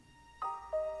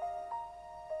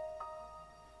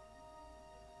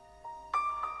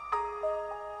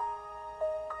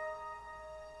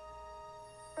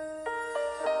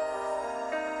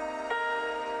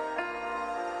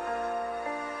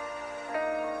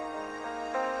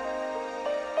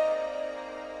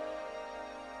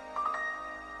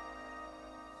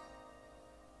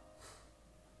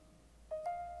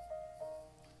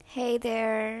Hey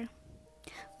there,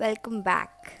 welcome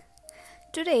back.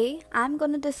 Today I'm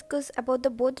going to discuss about the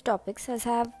both topics as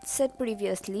I have said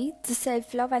previously, the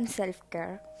self-love and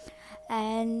self-care.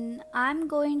 And I'm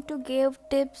going to give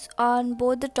tips on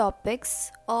both the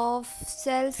topics of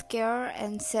self-care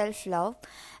and self-love.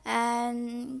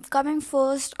 And coming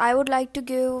first, I would like to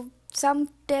give some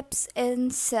tips in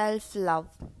self-love.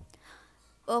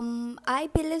 I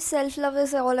believe self-love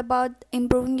is all about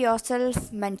improving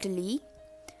yourself mentally,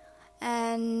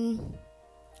 and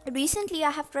recently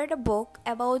I have read a book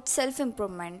about self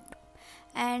improvement,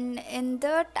 and in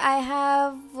that I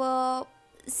have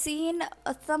seen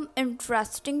some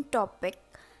interesting topic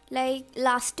like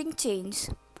lasting change.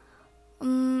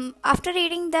 After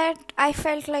reading that, I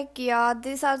felt like, yeah,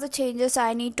 these are the changes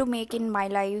I need to make in my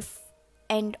life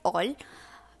and all.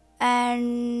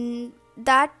 And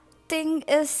that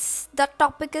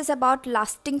topic is about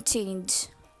lasting change.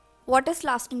 What is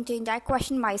lasting change? I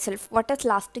question myself, what is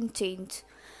lasting change?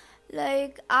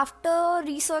 Like, after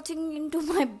researching into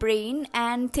my brain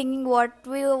and thinking what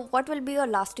will be a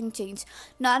lasting change,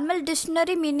 normal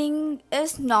dictionary meaning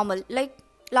is normal, like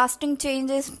lasting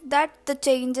change is that the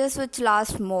changes which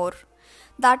last more.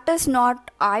 That is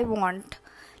not I want.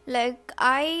 Like,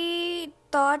 I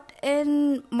thought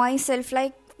in myself,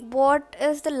 like, what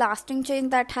is the lasting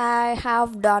change that I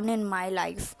have done in my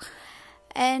life?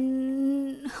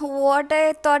 And what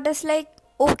I thought is like,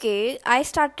 okay, I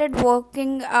started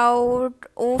working out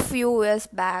a few years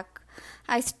back.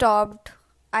 I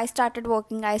started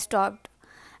working, I stopped.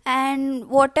 And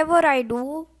whatever I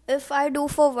do, if I do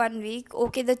for 1 week,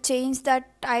 okay, the change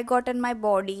that I got in my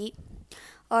body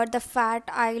or the fat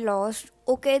I lost,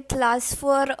 okay, it lasts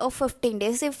for 15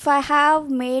 days if I have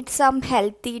made some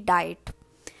healthy diet.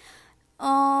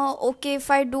 Okay,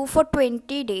 if I do for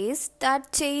 20 days,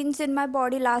 that change in my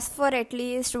body lasts for at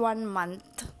least 1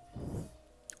 month,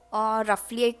 or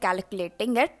roughly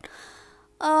calculating it.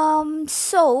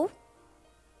 So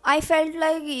I felt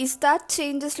like, is that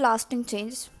change is lasting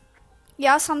change?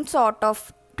 Yeah, some sort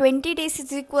of. 20 days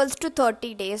is equals to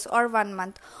 30 days or 1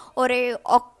 month.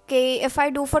 Okay, if I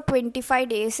do for 25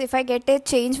 days, if I get a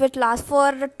change which lasts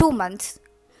for 2 months,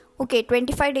 okay,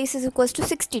 25 days is equals to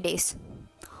 60 days.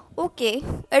 Okay,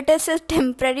 it is a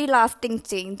temporary lasting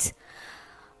change.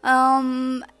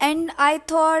 And I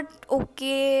thought,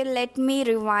 okay, let me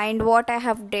rewind what I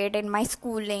have did in my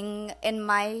schooling, in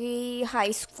my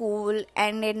high school,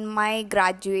 and in my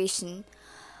graduation.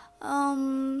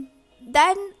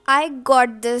 Then I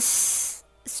got this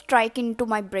strike into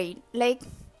my brain, like,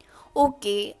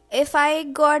 okay, if I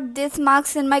got this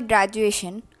marks in my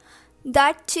graduation,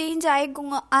 that change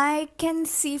I can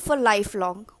see for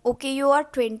lifelong. Okay, you are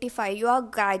 25, you are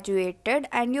graduated,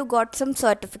 and you got some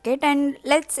certificate, and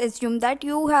let's assume that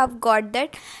you have got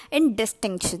that in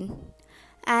distinction.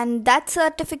 And that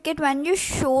certificate, when you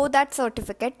show that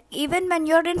certificate, even when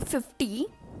you're in 50,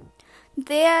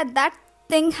 there that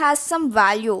thing has some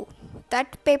value.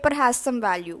 That paper has some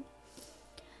value.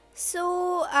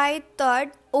 So I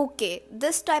thought, okay,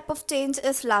 this type of change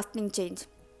is lasting change.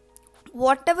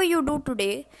 Whatever you do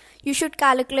today, you should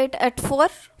calculate it for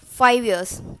 5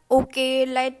 years. Okay,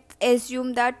 let's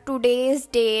assume that today's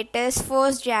date is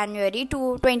 1st January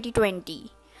to 2020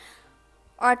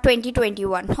 or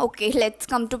 2021. Okay, let's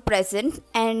come to present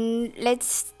and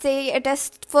let's say it is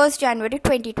 1st January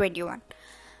 2021.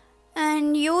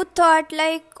 And you thought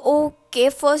like, okay,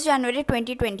 1st January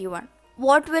 2021,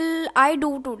 what will I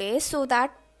do today so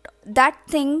that that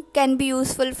thing can be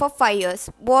useful for 5 years?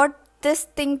 What this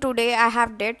thing today I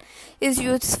have did is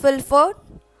useful for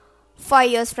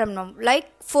 5 years from now, like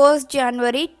 1st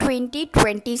January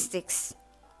 2026.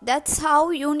 That's how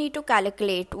you need to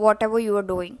calculate whatever you are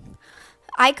doing.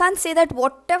 I can't say that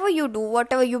whatever you do,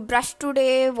 whatever you brush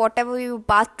today, whatever you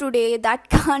bath today, that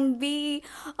can't be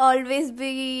always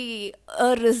be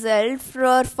a result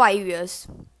for 5 years.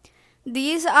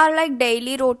 These are like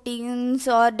daily routines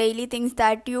or daily things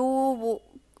that you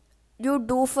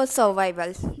do for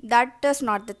survival. That is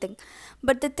not the thing,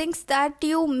 but the things that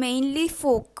you mainly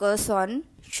focus on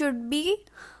should be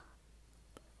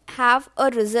have a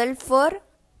result for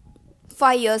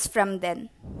 5 years from then,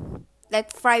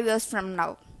 like 5 years from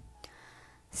now.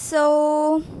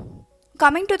 So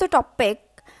coming to the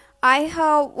topic, I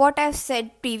have what I've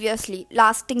said previously,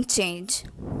 lasting change.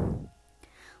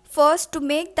 First, to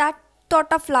make that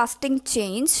thought of lasting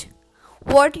change,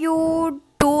 what you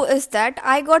do is that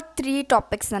I got 3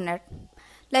 topics in it.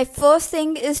 Like, first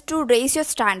thing is to raise your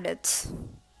standards.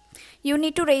 You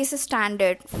need to raise the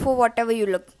standard for whatever you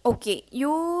look. Okay,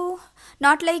 you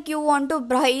not like you want to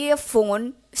buy a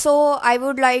phone, so I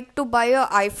would like to buy a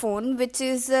iPhone which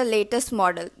is the latest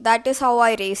model. That is how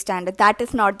I raise standard. That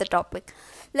is not the topic.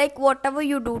 Like whatever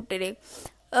you do today,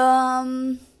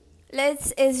 um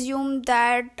let's assume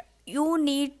that you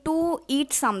need to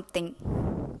eat something.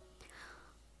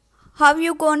 How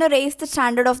you gonna raise the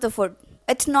standard of the food?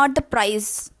 It's not the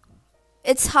price,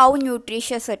 it's how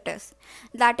nutritious it is.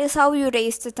 That is how you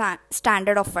raise the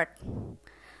standard of it.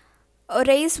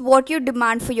 Raise what you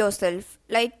demand for yourself.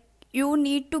 Like you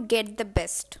need to get the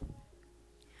best.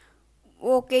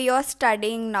 Okay, you're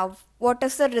studying now. What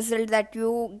is the result that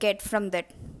you get from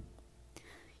that?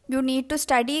 You need to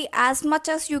study as much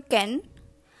as you can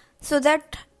so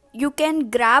that you can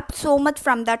grab so much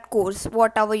from that course,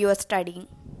 whatever you are studying.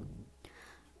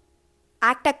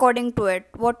 Act according to it.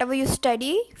 Whatever you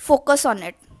study, focus on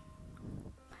it.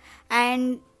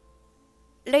 And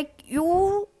like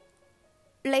you,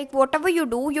 like whatever you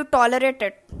do, you tolerate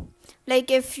it.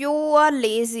 Like if you are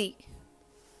lazy,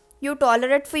 you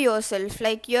tolerate for yourself.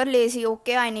 Like you're lazy,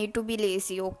 okay, I need to be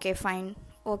lazy, okay, fine,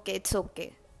 okay, it's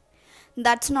okay.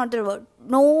 That's not the word.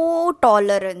 No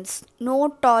tolerance, no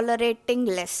tolerating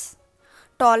less.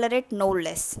 Tolerate no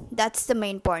less. That's the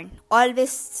main point.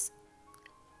 Always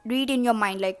read in your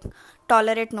mind, like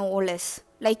tolerate no less.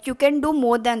 Like you can do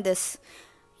more than this.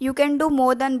 You can do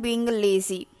more than being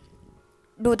lazy.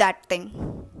 Do that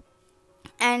thing.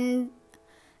 And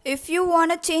if you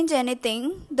want to change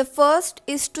anything, the first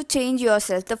is to change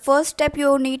yourself. The first step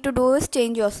you need to do is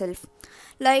change yourself.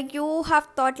 Like you have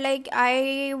thought like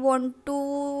I want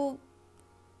to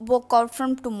work out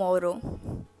from tomorrow.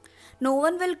 No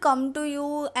one will come to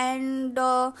you and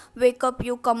wake up,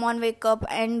 you come on, wake up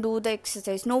and do the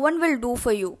exercise. No one will do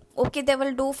for you. Okay, they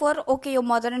will do for, okay, your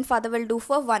mother and father will do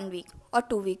for 1 week or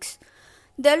 2 weeks.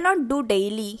 They'll not do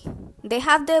daily. They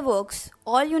have their works.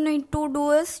 All you need to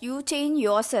do is you change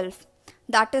yourself.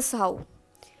 That is how.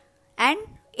 And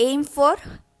aim for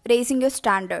raising your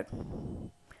standard.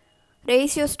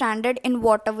 Raise your standard in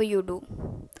whatever you do.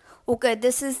 Okay,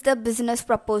 this is the business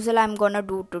proposal I'm gonna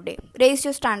do today. Raise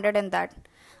your standard in that.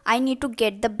 I need to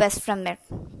get the best from it.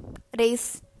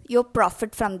 Raise your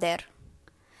profit from there.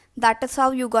 That is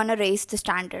how you're gonna raise the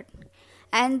standard.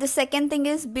 And the second thing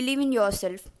is believe in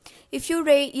yourself. If you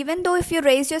even though if you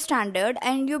raise your standard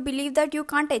and you believe that you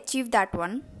can't achieve that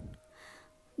one,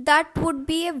 that would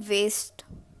be a waste.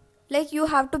 Like you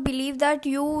have to believe that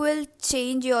you will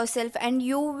change yourself and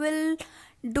you will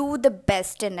do the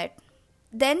best in it.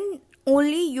 Then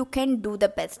only you can do the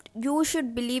best. You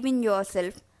should believe in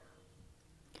yourself.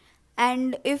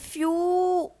 And if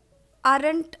you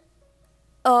aren't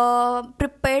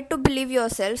prepared to believe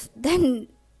yourself, then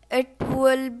it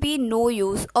will be no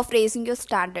use of raising your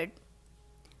standard.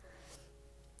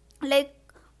 Like,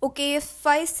 okay, if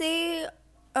I say,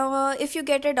 if you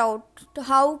get a doubt,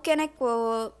 how can I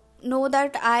know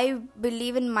that I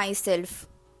believe in myself?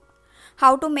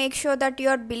 How to make sure that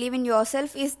you believe in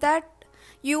yourself is that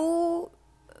you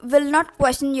will not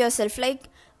question yourself. Like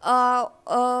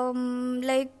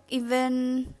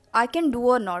even I can do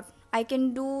or not, I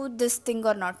can do this thing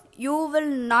or not. You will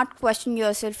not question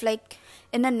yourself like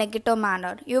in a negative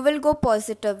manner. You will go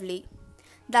positively.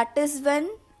 That is when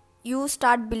you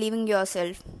start believing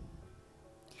yourself.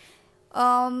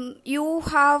 You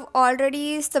have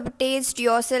already sabotaged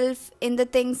yourself in the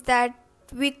things that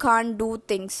we can't do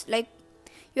things. Like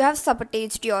you have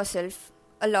sabotaged yourself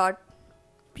a lot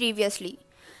previously,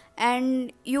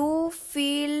 and you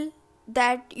feel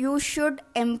that you should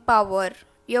empower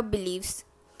your beliefs.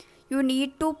 You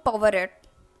need to power it.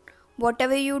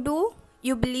 Whatever you do,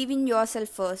 you believe in yourself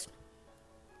first.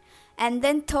 And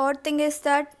then third thing is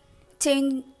that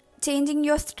changing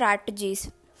your strategies.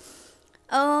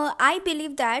 I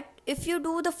believe that if you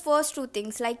do the first two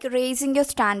things, like raising your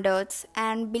standards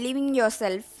and believing in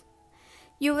yourself,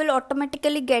 you will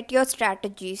automatically get your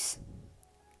strategies.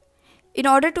 In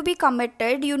order to be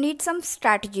committed, you need some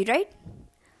strategy, right?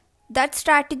 That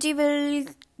strategy will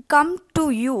come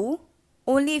to you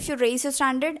only if you raise your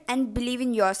standard and believe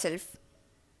in yourself.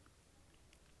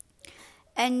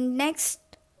 And next,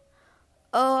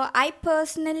 I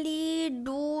personally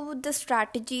do the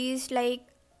strategies like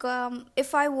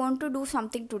if I want to do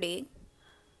something today,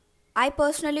 I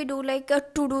personally do like a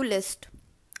to-do list.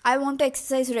 I want to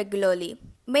exercise regularly.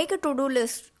 Make a to-do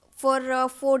list for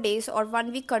 4 days or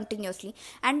 1 week continuously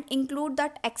and include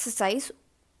that exercise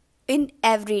in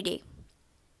every day.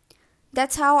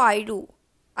 That's how I do.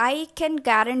 I can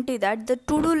guarantee that the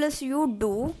to-do list you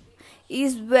do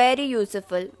is very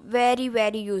useful, very,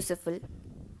 very useful.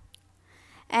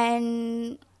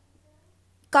 And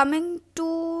Coming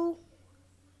to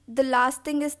the last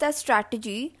thing is the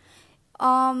strategy.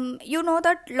 You know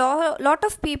that lot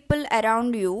of people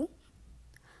around you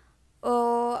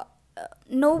uh,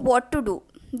 know what to do.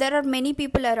 There are many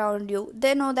people around you,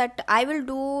 they know that I will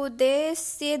do, they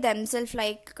say themselves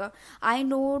like, I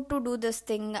know to do this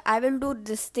thing, I will do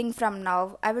this thing from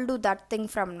now, I will do that thing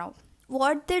from now.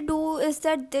 What they do is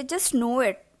that they just know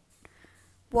it,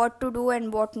 what to do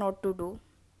and what not to do.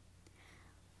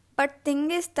 But thing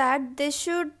is that they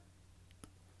should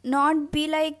not be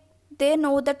like they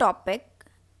know the topic,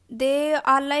 they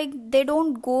are like they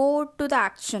don't go to the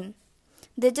action,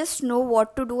 they just know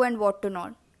what to do and what to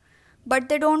not, but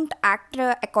they don't act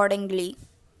accordingly.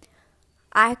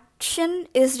 Action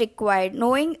is required,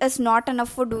 knowing is not enough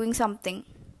for doing something,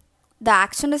 the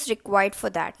action is required for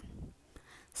that.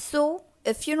 So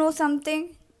if you know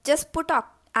something, just put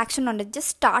action on it, just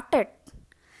start it.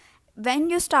 When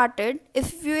you start it,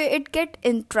 if it get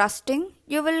interesting,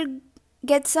 you will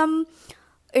get some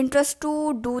interest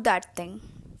to do that thing.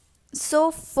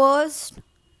 So first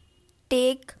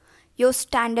take your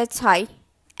standards high,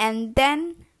 and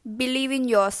then believe in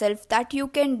yourself that you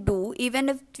can do even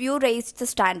if you raise the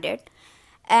standard,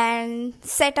 and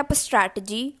set up a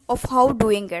strategy of how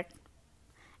doing it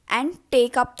and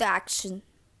take up the action.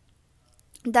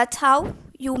 That's how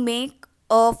you make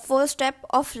a first step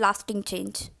of lasting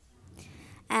change.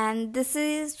 And this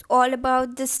is all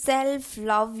about the self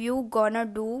love you gonna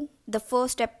do, the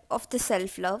first step of the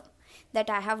self love that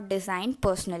I have designed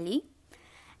personally.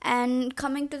 And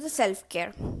coming to the self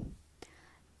care.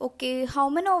 Okay, how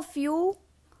many of you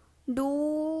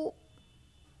do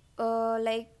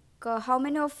how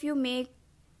many of you make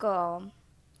uh,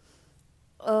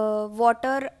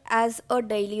 water as a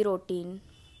daily routine,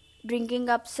 drinking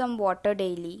up some water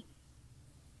daily?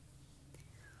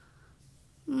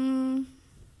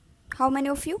 How many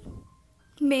of you?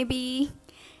 Maybe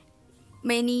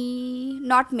many,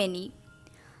 not many.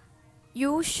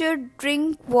 You should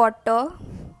drink water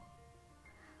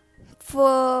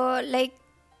for, like,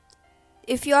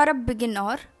 if you are a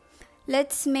beginner,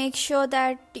 let's make sure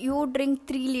that you drink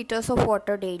 3 liters of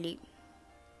water daily.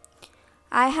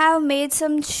 I have made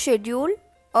some schedule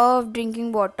of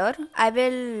drinking water. I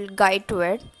will guide to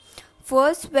it.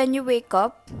 First, when you wake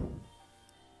up,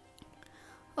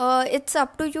 it's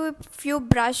up to you if you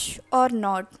brush or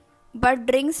not. But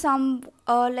drink some,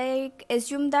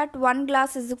 assume that 1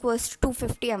 glass is equals to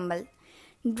 250 ml.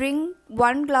 Drink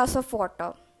 1 glass of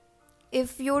water.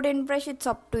 If you didn't brush, it's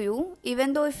up to you.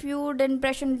 Even though if you didn't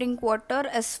brush and drink water,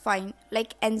 is fine.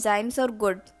 Like, enzymes are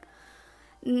good.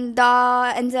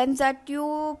 The enzymes that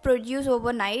you produce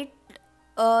overnight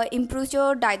improves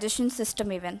your digestion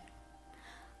system even.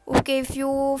 Okay, if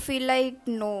you feel like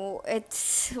no,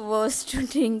 it's worse to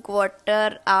drink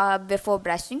water before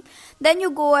brushing, then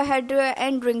you go ahead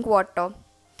and drink water.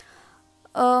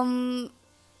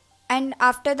 And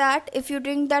after that, if you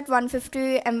drink that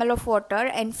 150 ml of water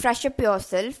and fresh up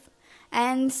yourself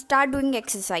and start doing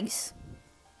exercise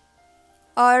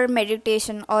or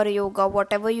meditation or yoga,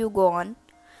 whatever you go on,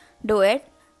 do it,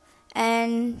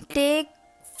 and take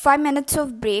 5 minutes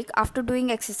of break after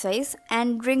doing exercise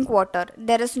and drink water.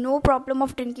 There is no problem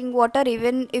of drinking water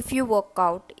even if you work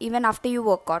out, even after you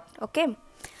work out. Okay,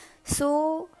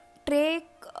 so take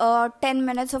 10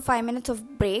 minutes or 5 minutes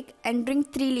of break and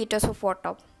drink 3 liters of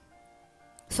water.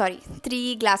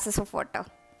 3 glasses of water.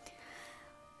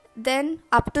 Then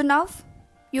up to now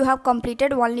you have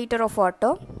completed 1 liter of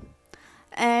water,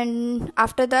 and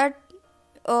after that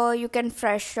you can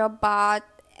fresh up, bath,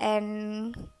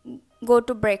 and go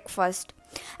to breakfast.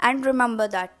 And remember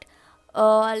that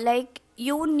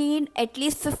you need at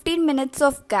least 15 minutes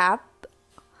of gap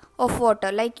of water.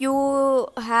 Like, you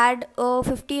had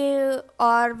 50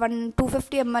 or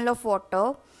 250 ml of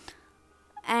water,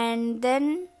 and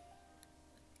then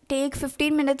take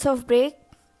 15 minutes of break,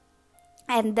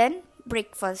 and then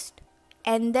breakfast.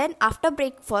 And then after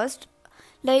breakfast,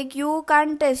 like, you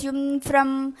can't assume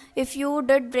from, if you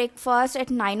did breakfast at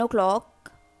 9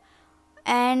 o'clock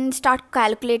and start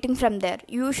calculating from there.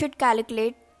 You should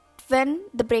calculate when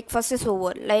the breakfast is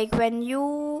over. Like, when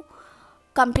you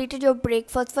completed your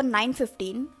breakfast for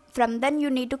 9:15, from then you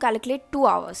need to calculate 2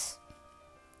 hours,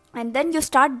 and then you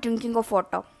start drinking of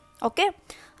water. Okay,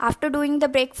 after doing the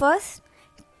breakfast,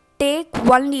 take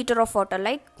 1 liter of water,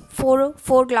 like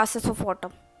 4 glasses of water.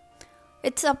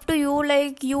 It's up to you,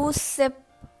 like, you sip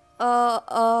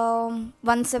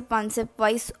one sip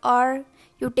twice, or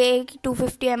you take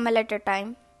 250 ml at a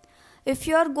time. If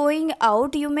you are going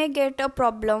out, you may get a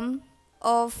problem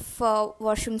of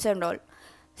washrooms and all.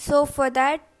 So for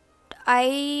that,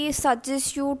 I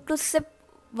suggest you to sip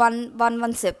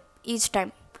one sip each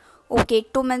time. Okay,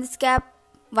 2 minutes gap,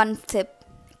 one sip.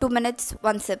 2 minutes,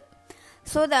 one sip.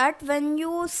 So that when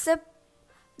you sip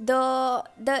the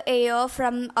air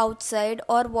from outside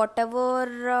or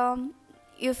whatever,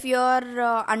 if you're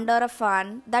under a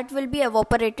fan, that will be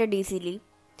evaporated easily.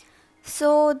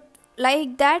 So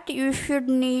like that, you should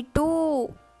need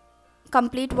to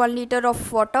complete 1 liter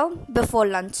of water before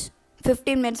lunch,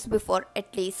 15 minutes before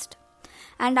at least.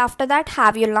 And after that,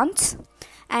 have your lunch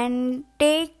and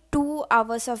take 2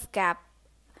 hours of gap.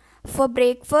 For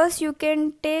breakfast, you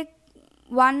can take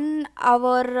 1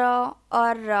 hour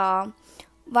or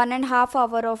 1.5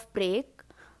 hour of break,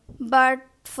 but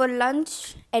for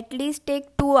lunch, at least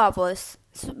take 2 hours.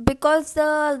 So, because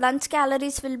the lunch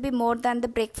calories will be more than the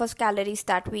breakfast calories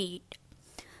that we eat.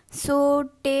 So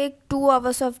take 2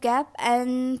 hours of gap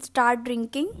and start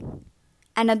drinking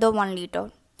another 1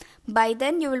 liter. By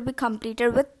then, you will be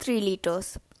completed with 3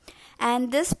 liters.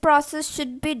 And this process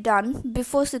should be done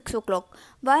before 6 o'clock.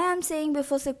 Why I'm saying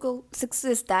before 6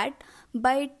 is that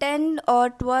by 10 or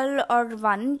 12 or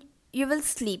 1, you will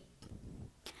sleep.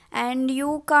 And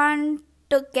you can't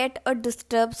get a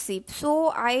disturbed sleep. So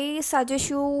I suggest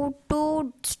you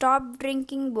to stop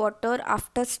drinking water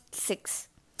after 6.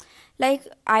 Like,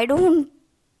 I don't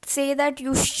say that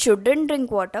you shouldn't drink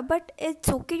water, but it's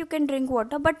okay, you can drink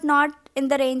water, but not in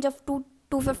the range of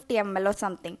 250 ml or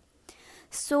something.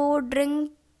 So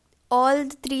drink all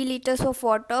the 3 liters of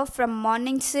water from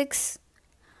morning 6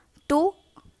 to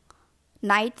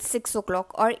night 6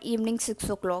 o'clock or evening 6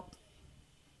 o'clock.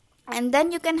 And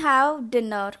then you can have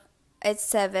dinner at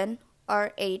 7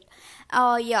 or 8.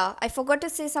 Yeah, I forgot to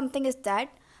say something is that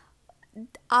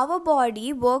our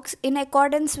body works in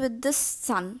accordance with the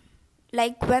sun.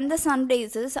 Like when the sun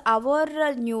rises, our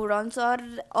neurons or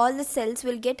all the cells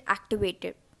will get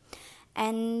activated.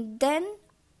 And then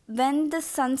when the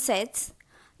sun sets,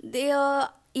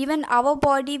 even our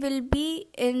body will be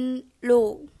in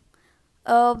low.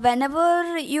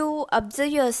 Whenever you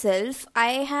observe yourself,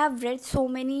 I have read so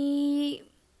many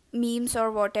memes or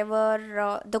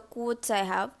whatever the quotes I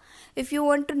have. If you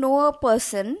want to know a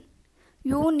person,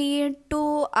 you need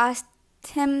to ask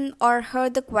him or her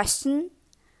the question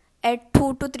at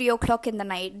 2 to 3 o'clock in the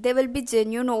night. They will be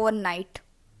genuine overnight.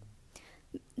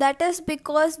 That is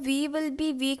because we will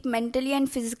be weak mentally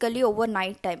and physically over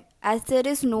night time, as there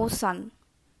is no sun.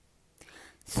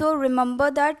 So remember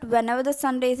that whenever the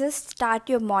sun rises, start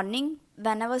your morning.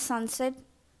 Whenever sunset,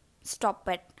 stop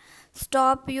it.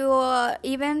 Stop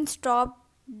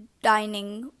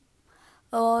dining.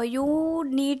 You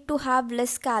need to have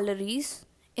less calories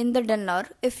in the dinner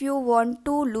if you want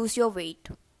to lose your weight.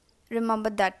 Remember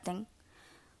that thing.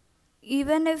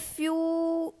 Even if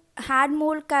you had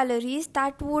more calories,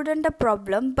 that wouldn't a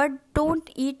problem, but don't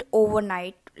eat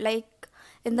overnight. Like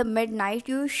in the midnight,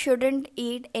 you shouldn't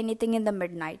eat anything in the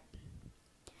midnight.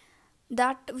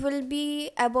 That will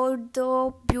be about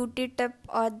the beauty tip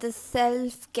or the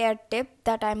self-care tip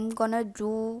that I'm gonna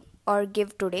do or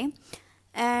give today.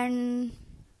 And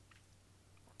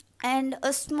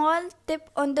a small tip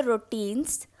on the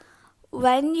routines: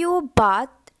 when you bath,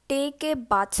 take a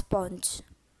bath sponge.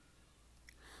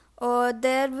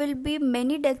 There will be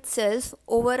many dead cells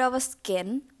over our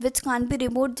skin which can't be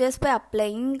removed just by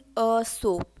applying a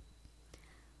soap.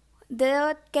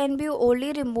 They can be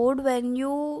only removed when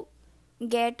you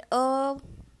get a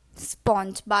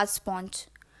bath sponge.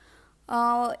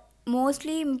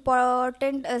 Mostly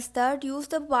important is that use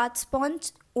the bath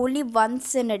sponge only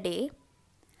once in a day,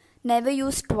 never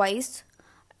use twice,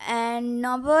 and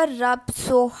never rub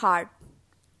so hard.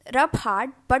 Rub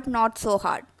hard but not so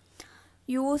hard.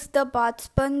 Use the bath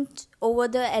sponge over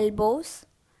the elbows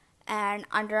and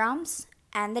underarms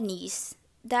and the knees.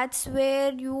 That's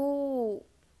where you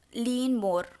lean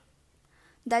more.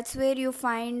 That's where you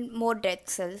find more dead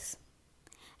cells.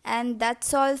 And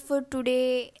that's all for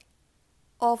today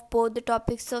of both the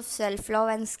topics of self-love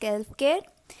and self-care.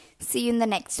 See you in the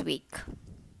next week.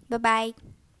 Bye-bye.